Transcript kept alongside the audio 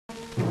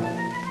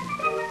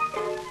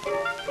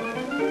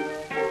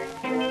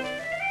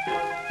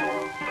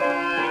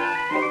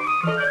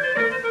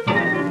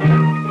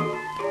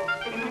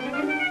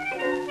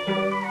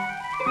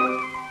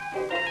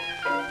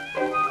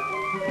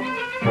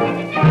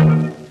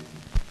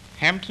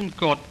Hampton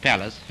Court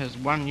Palace has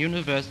one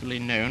universally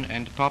known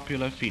and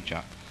popular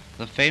feature,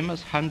 the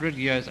famous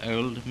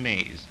 100-years-old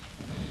maze.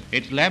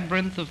 Its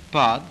labyrinth of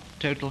paths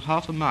total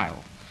half a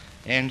mile,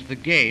 and the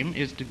game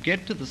is to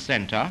get to the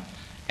center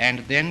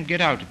and then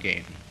get out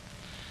again.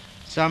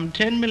 Some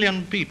 10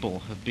 million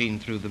people have been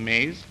through the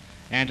maze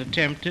and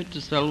attempted to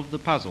solve the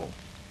puzzle.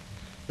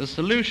 The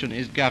solution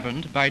is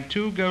governed by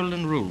two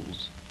golden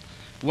rules.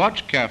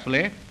 Watch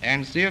carefully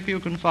and see if you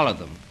can follow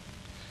them.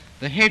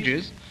 The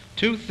hedges,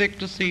 too thick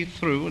to see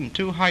through and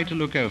too high to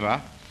look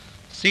over,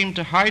 seem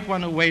to hide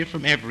one away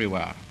from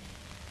everywhere.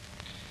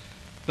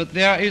 But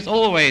there is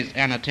always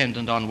an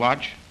attendant on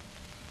watch,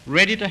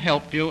 ready to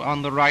help you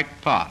on the right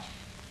path.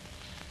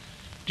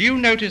 Do you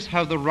notice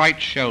how the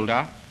right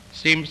shoulder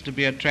seems to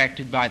be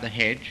attracted by the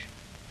hedge?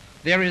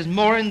 There is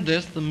more in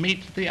this than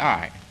meets the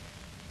eye.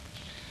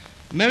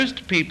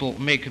 Most people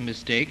make a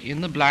mistake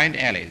in the blind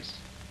alleys.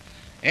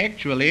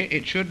 Actually,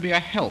 it should be a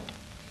help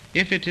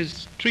if it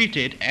is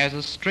treated as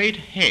a straight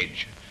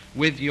hedge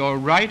with your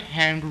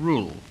right-hand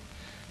rule.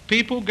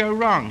 People go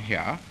wrong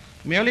here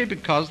merely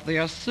because they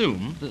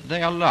assume that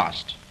they are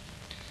lost.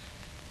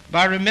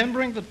 By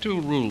remembering the two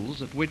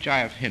rules at which I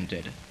have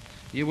hinted,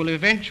 you will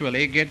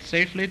eventually get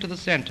safely to the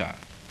center.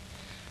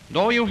 And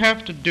all you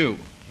have to do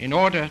in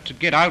order to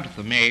get out of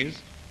the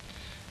maze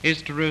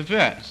is to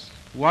reverse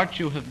what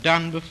you have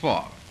done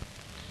before.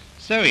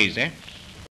 So easy.